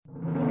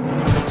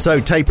So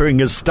tapering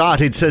has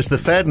started, says the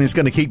Fed, and it's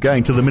going to keep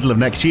going till the middle of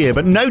next year.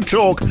 But no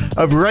talk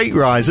of rate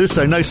rises,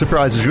 so no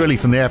surprises really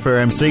from the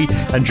FOMC.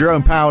 And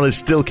Jerome Powell is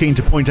still keen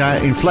to point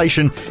out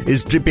inflation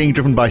is being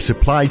driven by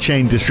supply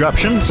chain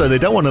disruption, so they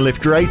don't want to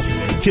lift rates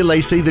till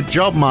they see the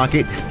job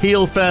market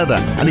heal further.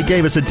 And he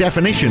gave us a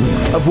definition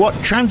of what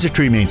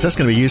transitory means. That's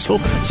going to be useful.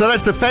 So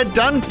that's the Fed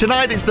done.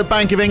 Tonight it's the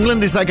Bank of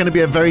England. Is that going to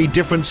be a very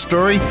different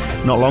story?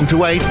 Not long to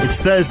wait. It's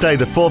Thursday,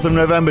 the 4th of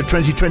November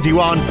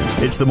 2021.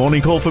 It's the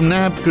morning call from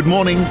NAB. Good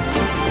morning.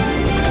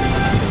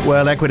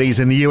 Well, equities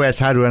in the US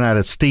had run out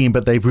of steam,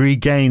 but they've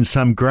regained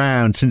some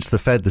ground since the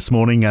Fed this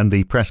morning and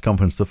the press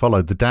conference that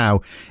followed. The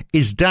Dow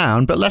is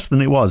down, but less than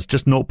it was,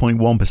 just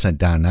 0.1%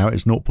 down now.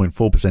 It's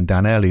 0.4%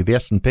 down earlier. The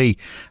S&P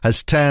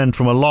has turned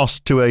from a loss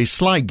to a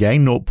slight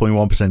gain,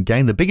 0.1%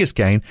 gain. The biggest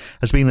gain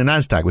has been the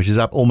Nasdaq, which is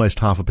up almost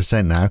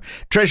 0.5% now.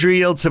 Treasury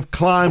yields have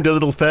climbed a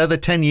little further.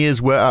 10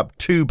 years were up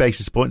 2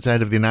 basis points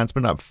ahead of the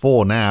announcement, up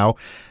 4 now.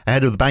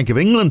 Ahead of the Bank of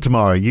England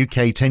tomorrow,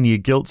 UK 10-year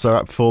gilts are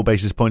up 4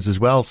 basis points as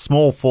well.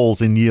 Small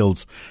falls in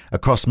yields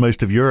across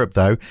most of Europe,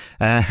 though.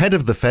 Ahead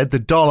of the Fed, the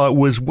dollar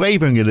was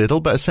wavering a little,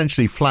 but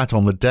essentially flat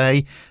on the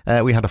day.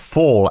 We had a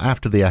fall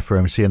after the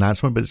FOMC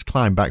announcement, but it's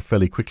climbed back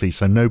fairly quickly,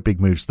 so no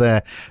big moves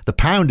there. The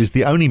pound is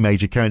the only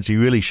major currency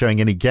really showing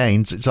any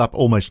gains. It's up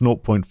almost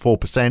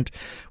 0.4%.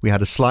 We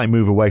had a slight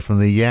move away from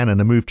the yen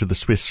and a move to the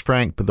Swiss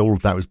franc, but all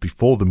of that was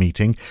before the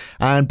meeting.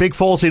 And big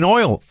falls in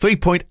oil,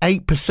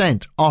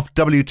 3.8% off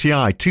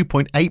WTI,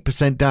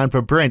 2.8% down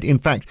for Brent. In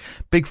fact,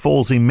 big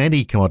falls in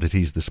many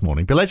commodities this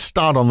morning. But let's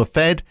start on the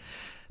Fed.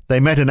 They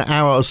met an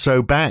hour or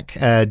so back.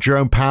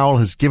 Jerome Powell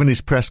has given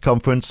his press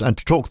conference, and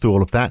to talk through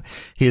all of that,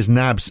 here's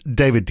NAB's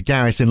David de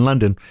Garis in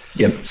London.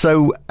 Yep.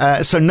 So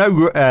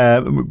no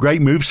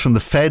great moves from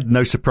the Fed,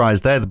 no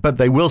surprise there, but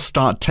they will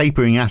start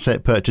tapering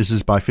asset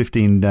purchases by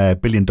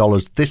 $15 billion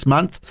this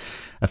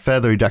month. A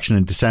further reduction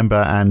in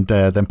December, and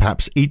then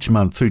perhaps each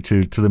month through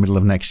to the middle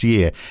of next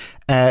year.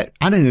 I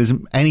don't think there's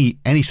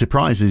any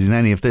surprises in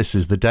any of this,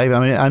 is the Dave.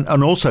 I mean,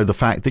 and also the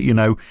fact that,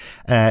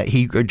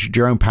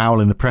 Jerome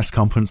Powell in the press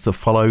conference that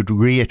followed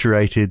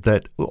reiterated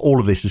that all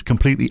of this is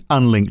completely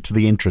unlinked to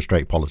the interest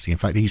rate policy. In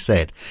fact, he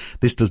said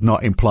this does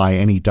not imply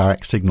any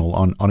direct signal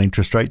on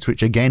interest rates,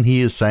 which again he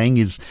is saying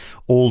is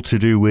all to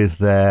do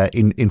with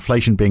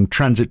inflation being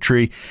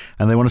transitory,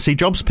 and they want to see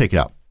jobs pick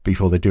up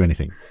before they do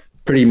anything.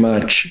 Pretty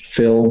much,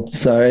 Phil.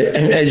 So,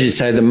 as you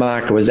say, the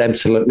market was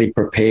absolutely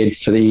prepared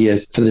for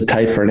the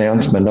taper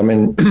announcement. I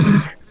mean,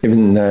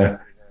 even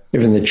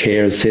the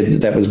chair has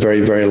said that was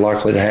very, very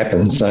likely to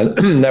happen. So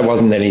that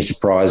wasn't any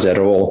surprise at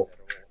all.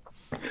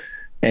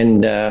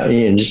 And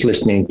just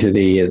listening to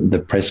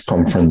the press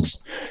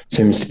conference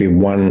seems to be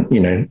one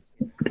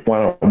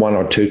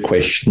or two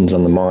questions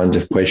on the minds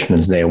of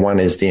questioners there.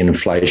 One is the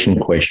inflation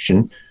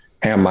question.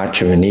 How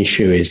much of an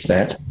issue is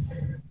that?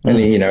 And,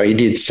 he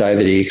did say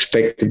that he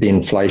expected the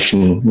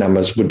inflation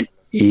numbers would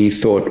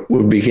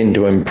begin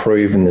to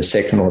improve in the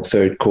second or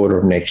third quarter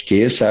of next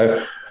year.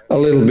 So a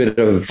little bit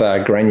of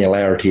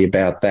granularity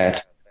about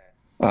that,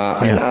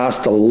 and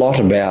asked a lot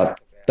about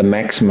the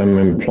maximum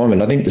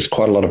employment. I think there's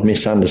quite a lot of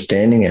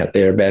misunderstanding out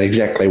there about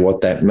exactly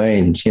what that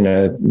means.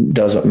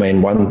 Does it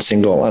mean one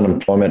single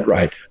unemployment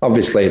rate?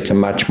 Obviously, it's a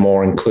much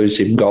more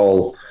inclusive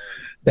goal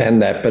than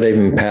that. But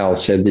even Powell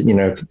said that,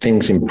 if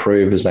things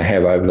improve as they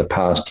have over the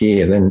past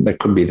year, then they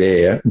could be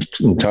there. It's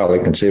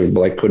entirely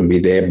conceivable they could be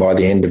there by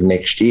the end of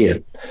next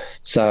year.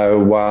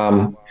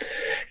 So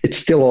it's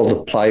still all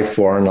to play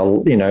for.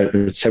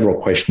 And, several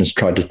questions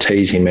tried to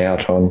tease him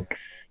out on,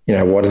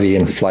 what are the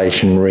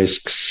inflation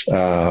risks?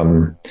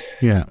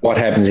 What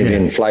happens if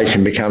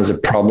inflation becomes a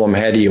problem?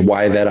 How do you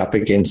weigh that up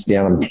against the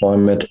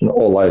unemployment and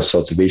all those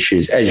sorts of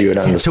issues, as you would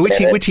understand? So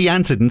which he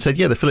answered and said,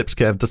 the Phillips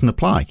curve doesn't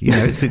apply.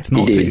 It's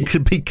not. It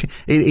could be.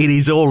 It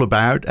is all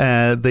about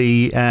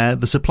the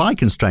supply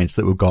constraints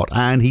that we've got.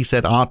 And he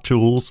said our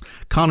tools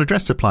can't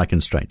address supply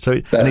constraints. So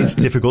and it's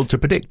difficult to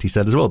predict. He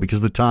said as well,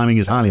 because the timing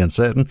is highly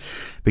uncertain.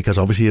 Because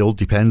obviously it all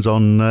depends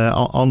on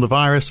the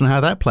virus and how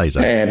that plays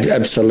out.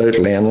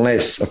 Absolutely,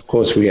 unless of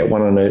course we get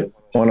one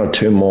or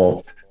two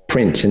more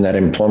prints in that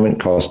employment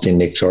cost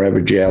index or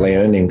average hourly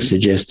earnings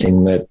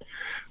suggesting that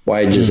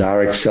wages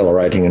are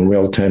accelerating in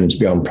real terms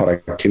beyond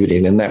productivity,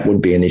 then that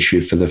would be an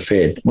issue for the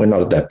Fed. We're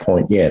not at that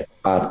point yet,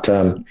 but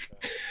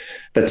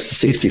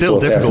that's the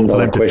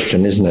 $64,000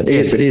 question, isn't it?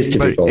 Yes, it is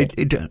difficult.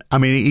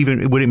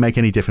 Even would it make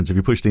any difference if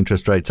you push the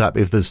interest rates up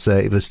if there's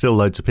still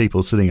loads of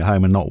people sitting at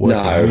home and not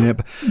working?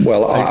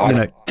 No.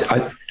 I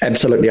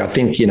absolutely. I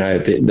think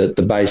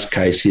the base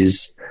case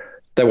is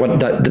they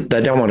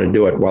don't want to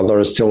do it while there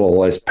are still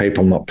all those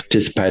people not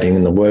participating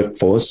in the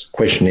workforce.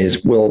 Question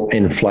is, will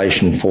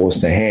inflation force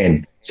their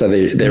hand? So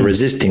they're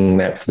resisting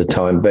that for the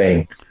time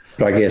being.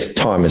 But I guess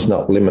time is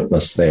not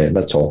limitless there.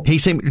 That's all.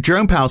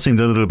 Jerome Powell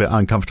seemed a little bit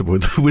uncomfortable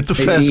with the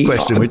first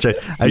question, which came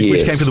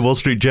from the Wall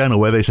Street Journal,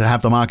 where they said,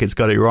 have the markets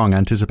got it wrong,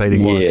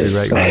 anticipating 1 or 2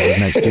 rate rises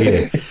next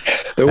year.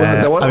 There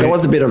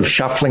was a bit of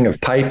shuffling of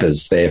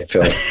papers there,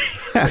 Phil.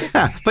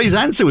 But his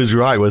answer was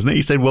right, wasn't it?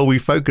 He said, well, we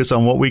focus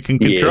on what we can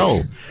control.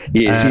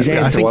 Yes, his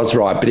answer was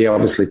right, but he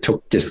obviously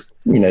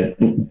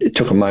it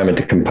took a moment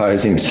to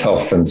compose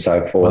himself and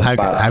so forth.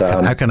 Well,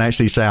 how can I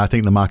actually say I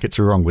think the markets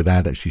are wrong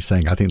without actually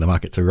saying I think the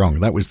markets are wrong?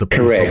 That was the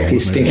correct.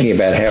 He's thinking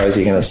about how is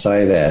he going to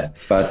say that.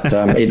 But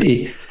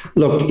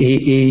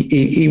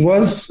he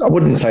was, I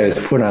wouldn't say he was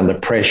put under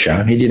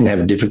pressure. He didn't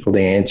have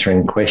difficulty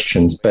answering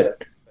questions,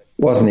 but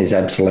wasn't his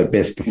absolute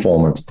best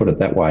performance, put it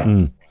that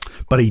way.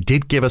 But he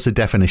did give us a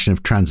definition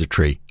of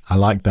transitory. I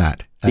like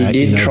that. He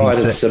did try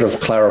to sort of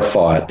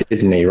clarify it,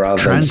 didn't he?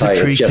 Rather than say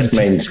it just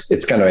means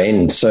it's going to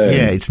end soon.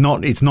 Yeah, it's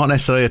not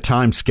necessarily a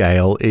time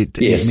scale. It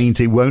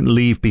means it won't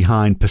leave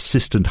behind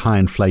persistent high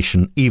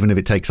inflation, even if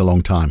it takes a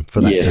long time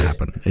for that to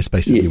happen. It's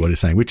basically what he's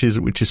saying, which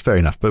is fair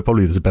enough. But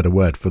probably there's a better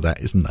word for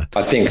that, isn't there?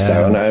 I think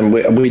so. And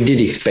we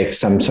did expect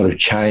some sort of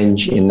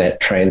change in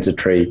that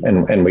transitory,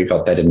 and we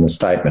got that in the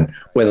statement.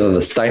 Whether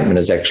the statement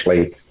is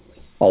actually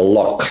a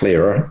lot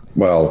clearer,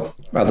 well,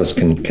 others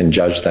can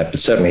judge that, but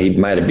certainly he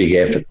made a big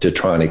effort to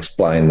try and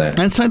explain that.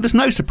 And so there's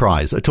no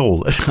surprise at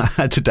all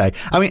today.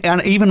 I mean,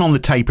 and even on the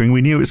tapering,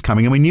 we knew it was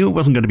coming and we knew it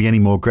wasn't going to be any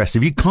more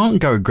aggressive. You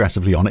can't go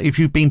aggressively on it. If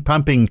you've been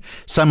pumping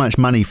so much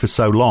money for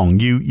so long,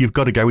 you've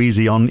got to go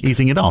easy on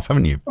easing it off,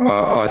 haven't you?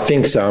 I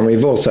think so. And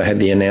we've also had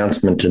the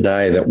announcement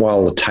today that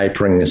while the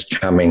tapering is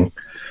coming,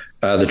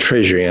 the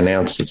Treasury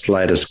announced its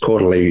latest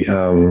quarterly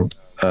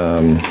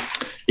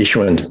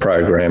issuance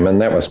program,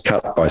 and that was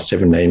cut by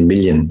 17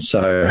 million.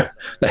 So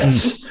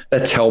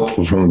that's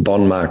helpful from a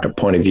bond market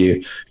point of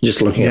view.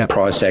 Just looking at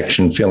price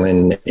action, Phil,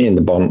 in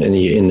the bond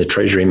in the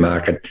Treasury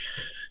market,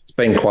 it's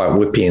been quite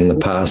whippy in the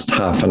past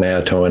half an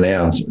hour to an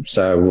hour.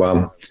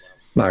 So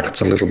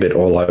market's a little bit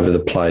all over the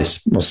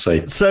place. We'll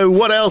see. So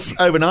what else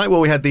overnight? Well,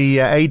 we had the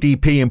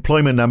ADP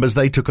employment numbers.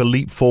 They took a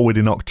leap forward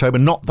in October,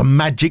 not the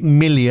magic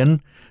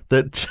million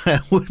that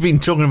we've been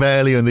talking about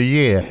earlier in the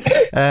year.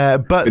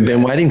 But we've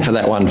been waiting for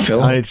that one,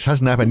 Phil. It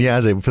hasn't happened yet,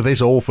 has it? For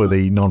this or for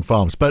the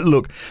non-farms. But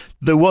look,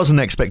 there was an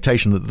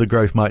expectation that the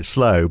growth might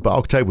slow, but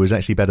October was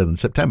actually better than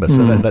September,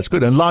 so that's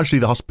good. And largely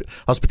the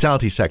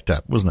hospitality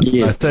sector, wasn't it?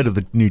 Yes. A third of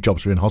the new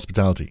jobs were in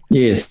hospitality.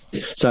 Yes.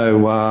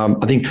 So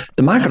I think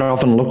the market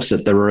often looks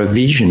at the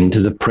revision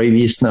to the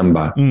previous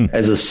number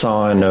as a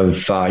sign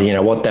of,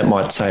 what that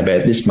might say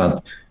about this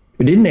month.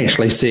 We didn't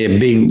actually see a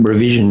big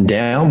revision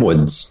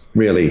downwards,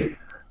 really.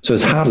 So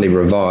it's hardly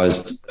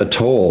revised at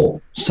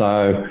all.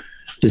 So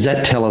does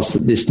that tell us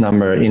that this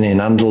number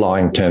in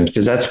underlying terms,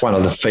 because that's one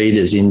of the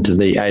feeders into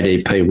the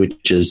ADP,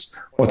 which is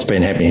what's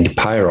been happening to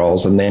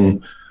payrolls and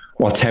then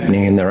what's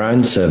happening in their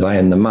own survey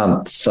in the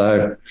month.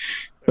 So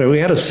we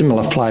had a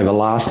similar flavour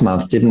last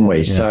month, didn't we?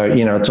 Yeah. So,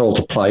 it's all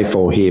to play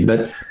for here.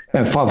 But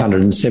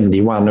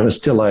 571, it was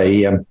still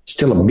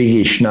a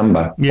biggish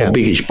number, or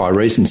biggish by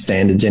recent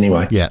standards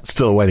anyway. Yeah,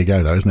 still a way to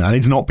go though, isn't it? And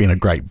it's not been a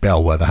great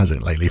bellwether, has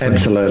it, lately?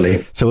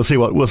 Absolutely. So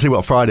we'll see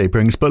what Friday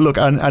brings. But look,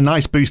 a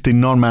nice boost in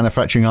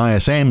non-manufacturing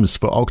ISMs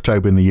for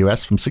October in the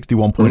US from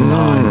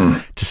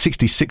 61.9 to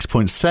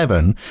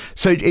 66.7.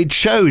 So it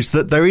shows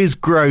that there is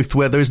growth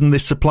where there isn't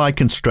this supply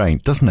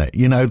constraint, doesn't it?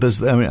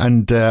 There's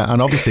and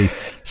obviously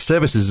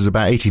services is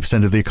about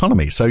 80% of the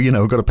economy. So we've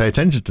got to pay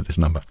attention to this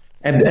number.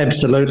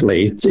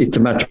 Absolutely. It's a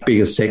much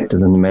bigger sector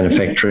than the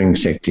manufacturing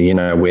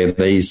sector, where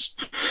these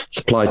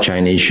supply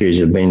chain issues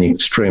have been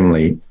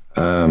extremely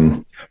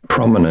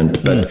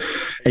prominent. But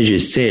as you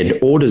said,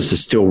 orders are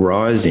still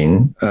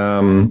rising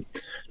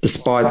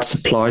despite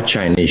supply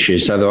chain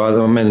issues. So,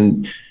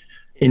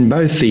 in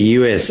both the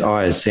US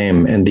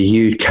ISM and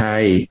the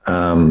UK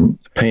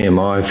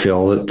PMI,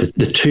 Phil,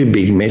 the two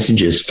big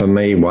messages for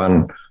me,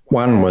 one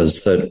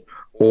was that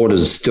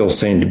orders still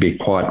seem to be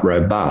quite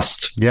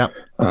robust. Yep.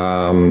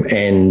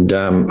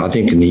 I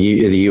think in the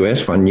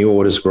US one, new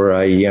orders were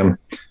a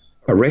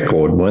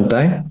record, weren't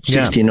they?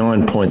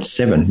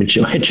 69.7,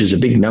 which is a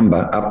big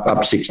number,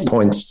 up 6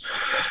 points.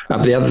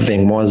 The other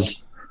thing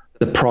was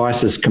the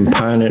prices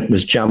component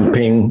was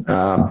jumping,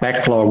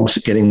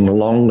 backlogs getting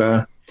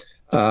longer,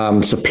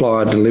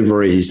 supplier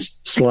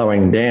deliveries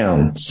slowing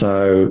down.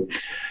 So,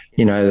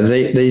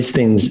 these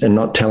things are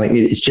not telling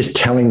you, it's just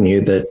telling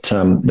you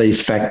that these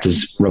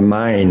factors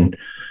remain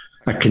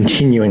a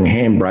continuing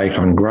handbrake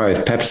on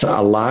growth, perhaps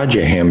a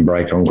larger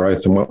handbrake on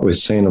growth than what we've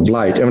seen of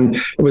late. And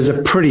it was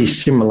a pretty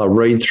similar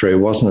read-through,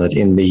 wasn't it,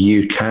 in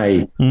the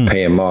UK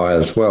PMI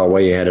as well,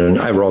 where you had an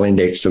overall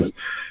index of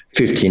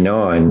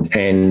 59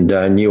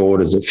 and new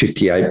orders at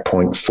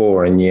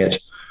 58.4, and yet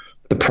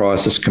the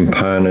prices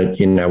component,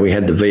 we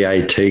had the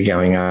VAT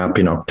going up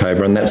in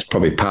October, and that's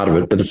probably part of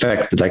it. But the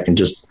fact that they can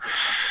just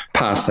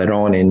pass that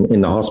on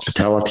in the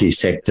hospitality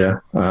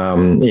sector,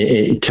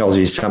 it tells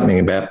you something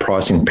about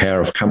pricing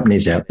power of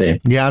companies out there.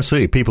 Yeah,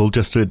 absolutely. People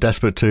just are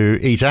desperate to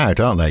eat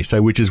out, aren't they?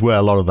 So, which is where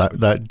a lot of that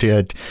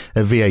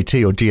VAT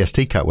or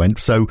GST cut went.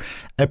 So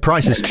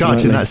prices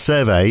charged in that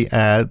survey,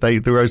 they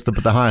rose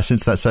the highest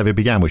since that survey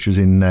began, which was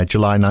in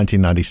July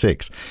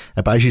 1996.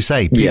 But as you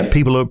say,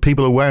 people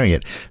are wearing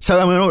it.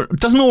 So,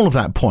 doesn't all of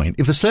that point,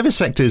 if the service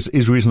sector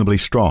is reasonably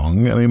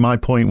strong, I mean, my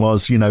point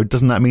was,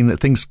 doesn't that mean that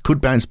things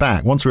could bounce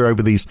back once we're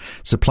over these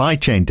supply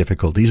chain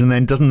difficulties? And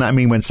then doesn't that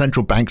mean when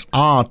central banks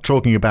are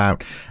talking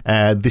about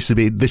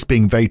this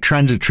being very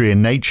transitory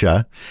in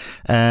nature,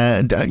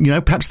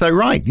 perhaps they're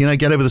right,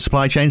 get over the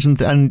supply chains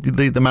and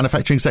the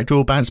manufacturing sector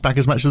will bounce back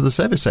as much as the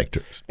service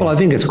sector is? Well, I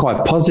think it's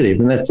quite positive,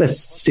 and that's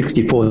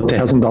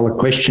 $64,000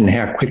 question,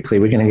 how quickly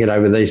we're going to get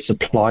over these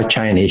supply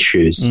chain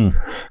issues.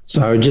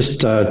 So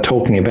just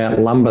talking about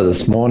lumber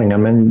this morning, I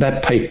mean,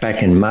 that peaked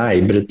back in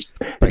May, but it's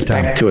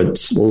back to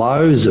its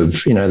lows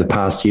of, the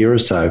past year or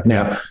so.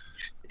 Now,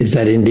 is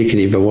that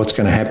indicative of what's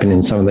going to happen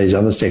in some of these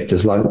other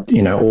sectors like,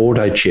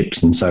 auto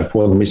chips and so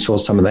forth? And we saw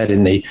some of that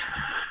in the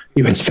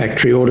US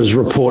factory orders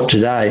report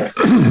today.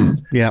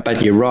 Yeah.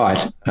 But you're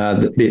right.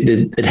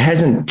 It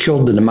hasn't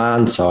killed the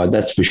demand side,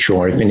 that's for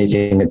sure. If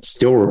anything, it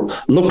still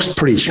looks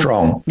pretty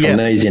strong from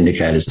these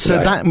indicators today.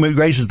 So that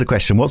raises the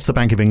question, what's the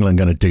Bank of England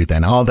going to do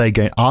then? Are they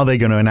going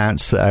to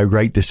announce a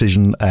rate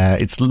decision?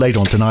 It's later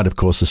on tonight, of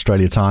course,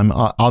 Australia time.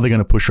 Are they going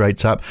to push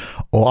rates up,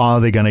 or are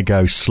they going to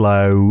go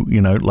slow,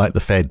 like the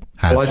Fed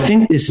has? Well, I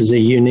think this is a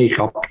unique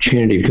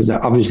opportunity because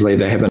obviously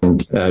they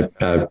haven't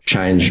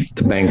changed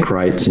the bank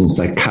rate since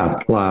they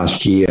cut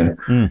last year.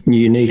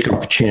 Unique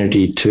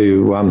opportunity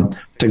to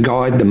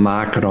guide the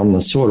market on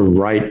the sort of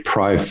rate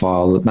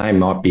profile that they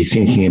might be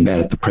thinking about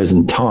at the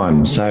present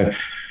time. So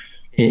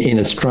in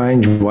a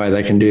strange way,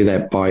 they can do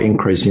that by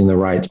increasing the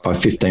rates by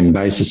 15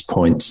 basis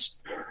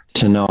points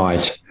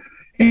tonight,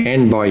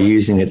 and by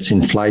using its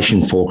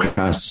inflation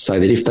forecast to say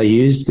that if they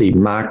use the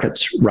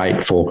market's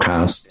rate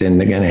forecast, then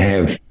they're going to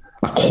have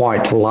a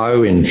quite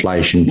low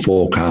inflation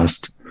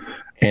forecast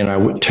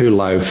and too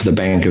low for the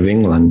Bank of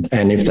England.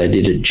 And if they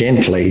did it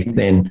gently,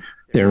 then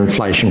their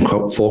inflation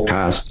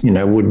forecast,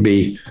 would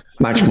be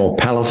much more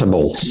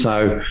palatable.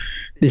 So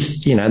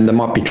this, they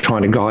might be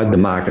trying to guide the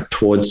market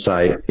towards,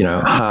 say,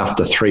 0.5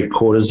 to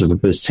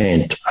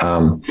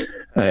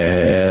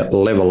 0.75%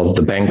 level of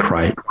the bank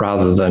rate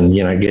rather than,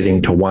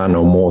 getting to 1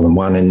 or more than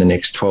 1 in the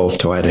next 12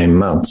 to 18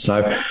 months.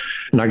 So,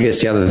 and I guess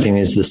the other thing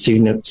is the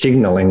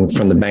signalling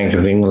from the Bank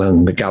of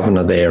England, the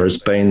governor there, has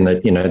been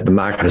that, the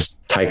market has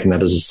taken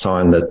that as a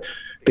sign that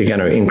they're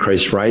going to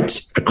increase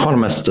rates.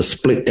 Economists are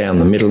split down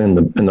the middle in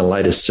the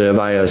latest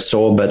survey I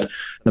saw, but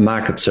the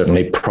market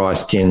certainly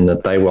priced in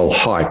that they will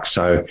hike.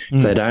 So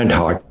if they don't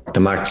hike,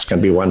 the market's going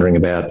to be wondering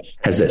about,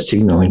 has that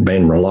signalling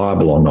been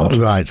reliable or not?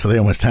 Right, so they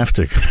almost have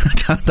to,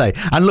 don't they?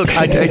 And look,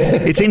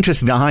 it's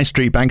interesting, the high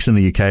street banks in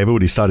the UK have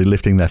already started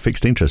lifting their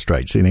fixed interest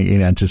rates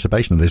in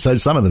anticipation of this. So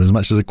some of them as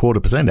much as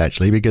 0.25%,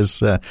 actually,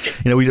 because, I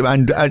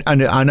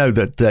know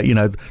that,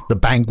 the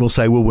bank will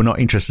say, well, we're not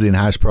interested in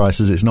house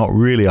prices. It's not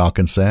really our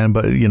concern.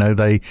 But,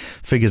 they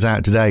figures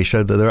out today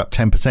showed that they're up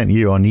 10%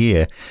 year on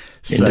year.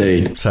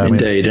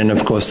 Indeed. And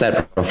of course,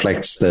 that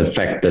reflects the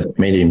fact that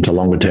medium to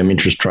longer term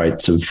interest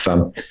rates have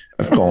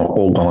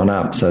gone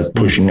up. So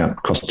pushing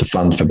up cost of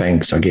funds for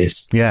banks, I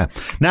guess. Yeah.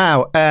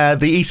 Now,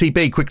 the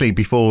ECB, quickly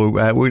before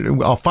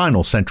our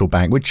final central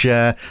bank, which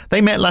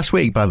they met last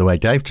week, by the way,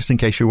 Dave, just in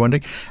case you're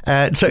wondering.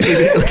 So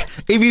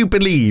if you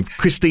believe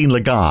Christine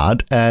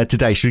Lagarde,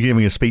 today, she was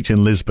giving a speech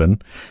in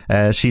Lisbon.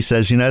 She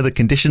says, the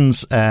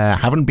conditions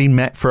haven't been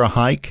met for a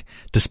hike.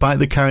 Despite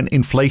the current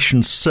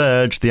inflation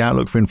surge, the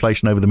outlook for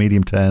inflation over the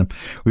medium term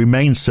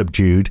remains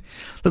subdued.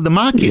 Look, the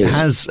market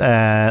has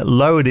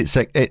lowered its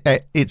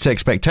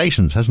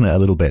expectations, hasn't it, a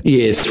little bit?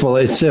 Yes, well,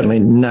 it's certainly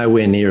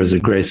nowhere near as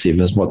aggressive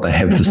as what they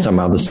have for some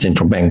other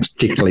central banks,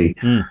 particularly,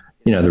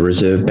 the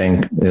Reserve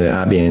Bank,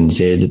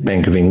 RBNZ,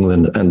 Bank of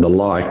England and the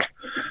like.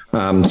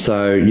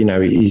 So,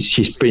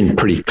 she's been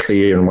pretty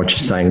clear in what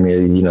she's saying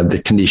there.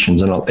 The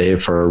conditions are not there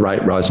for a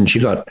rate rise. And she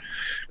got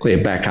clear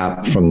back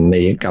up from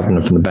the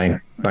governor from the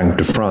Banque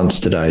de France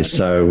today,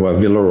 so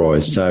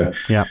Villeroy. So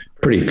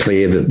pretty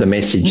clear that the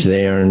message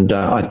there. And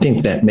I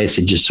think that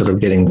message is sort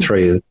of getting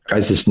through. I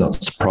guess it's not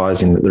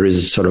surprising that there is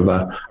a sort of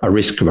a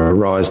risk of a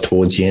rise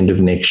towards the end of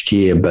next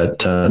year,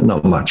 but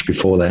not much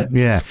before that.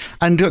 Yeah.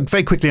 And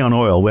very quickly on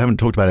oil, we haven't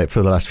talked about it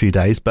for the last few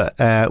days, but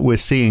we're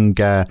seeing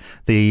the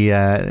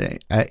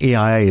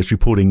EIA is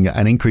reporting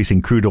an increase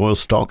in crude oil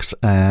stocks.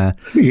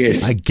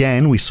 Yes.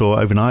 Again, we saw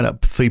overnight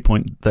up 3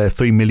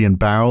 million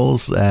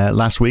barrels.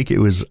 Last week, it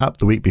was up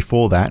the week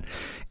before that.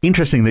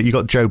 Interesting that you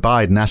got Joe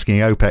Biden asking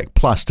OPEC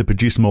Plus to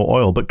produce more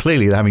oil, but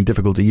clearly they're having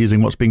difficulty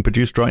using what's being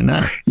produced right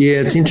now.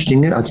 Yeah, it's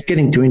interesting. It's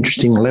getting to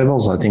interesting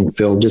levels, I think,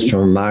 Phil, just from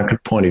a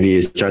market point of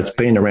view. So it's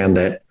been around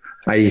that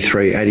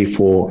 $83,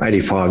 $84,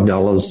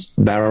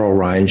 $85 barrel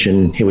range,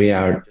 and here we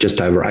are just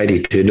over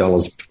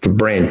 $82 for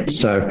Brent.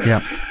 So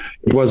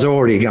it was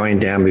already going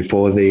down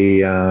before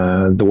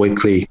the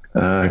weekly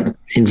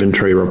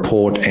inventory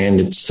report,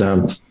 and it's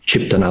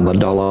chipped another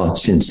 $1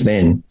 since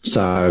then.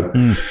 So...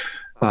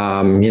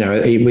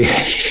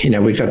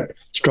 we got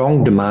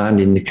strong demand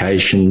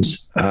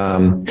indications,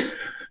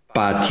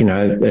 but,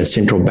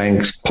 central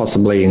banks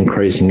possibly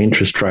increasing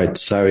interest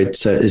rates. So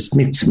it's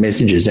mixed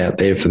messages out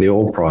there for the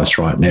oil price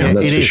right now,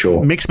 that's for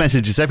sure. Mixed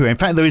messages everywhere. In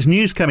fact, there is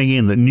news coming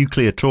in that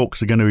nuclear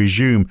talks are going to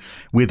resume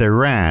with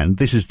Iran.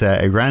 This is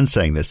Iran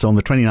saying this. So on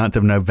the 29th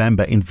of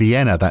November in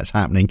Vienna, that's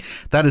happening.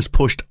 That has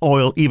pushed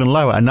oil even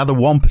lower, another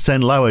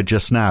 1% lower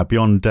just now,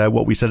 beyond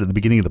what we said at the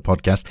beginning of the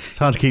podcast. It's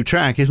hard to keep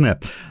track, isn't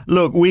it?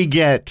 Look, we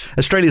get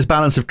Australia's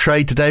balance of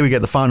trade today. We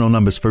get the final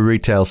numbers for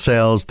retail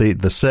sales,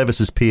 the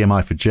services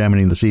PMI for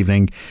Germany this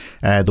evening,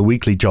 the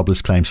weekly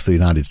jobless claims for the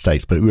United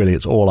States. But really,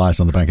 it's all eyes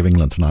on the Bank of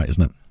England tonight,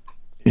 isn't it?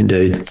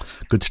 Indeed.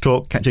 Good to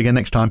talk. Catch you again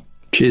next time.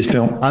 Cheers,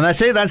 Phil. And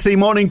that's it. That's the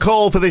morning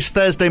call for this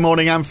Thursday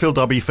morning. I'm Phil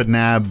Dobbie for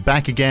now.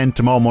 Back again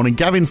tomorrow morning.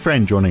 Gavin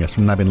Friend joining us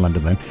from NAB in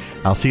London then.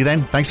 I'll see you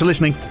then. Thanks for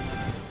listening.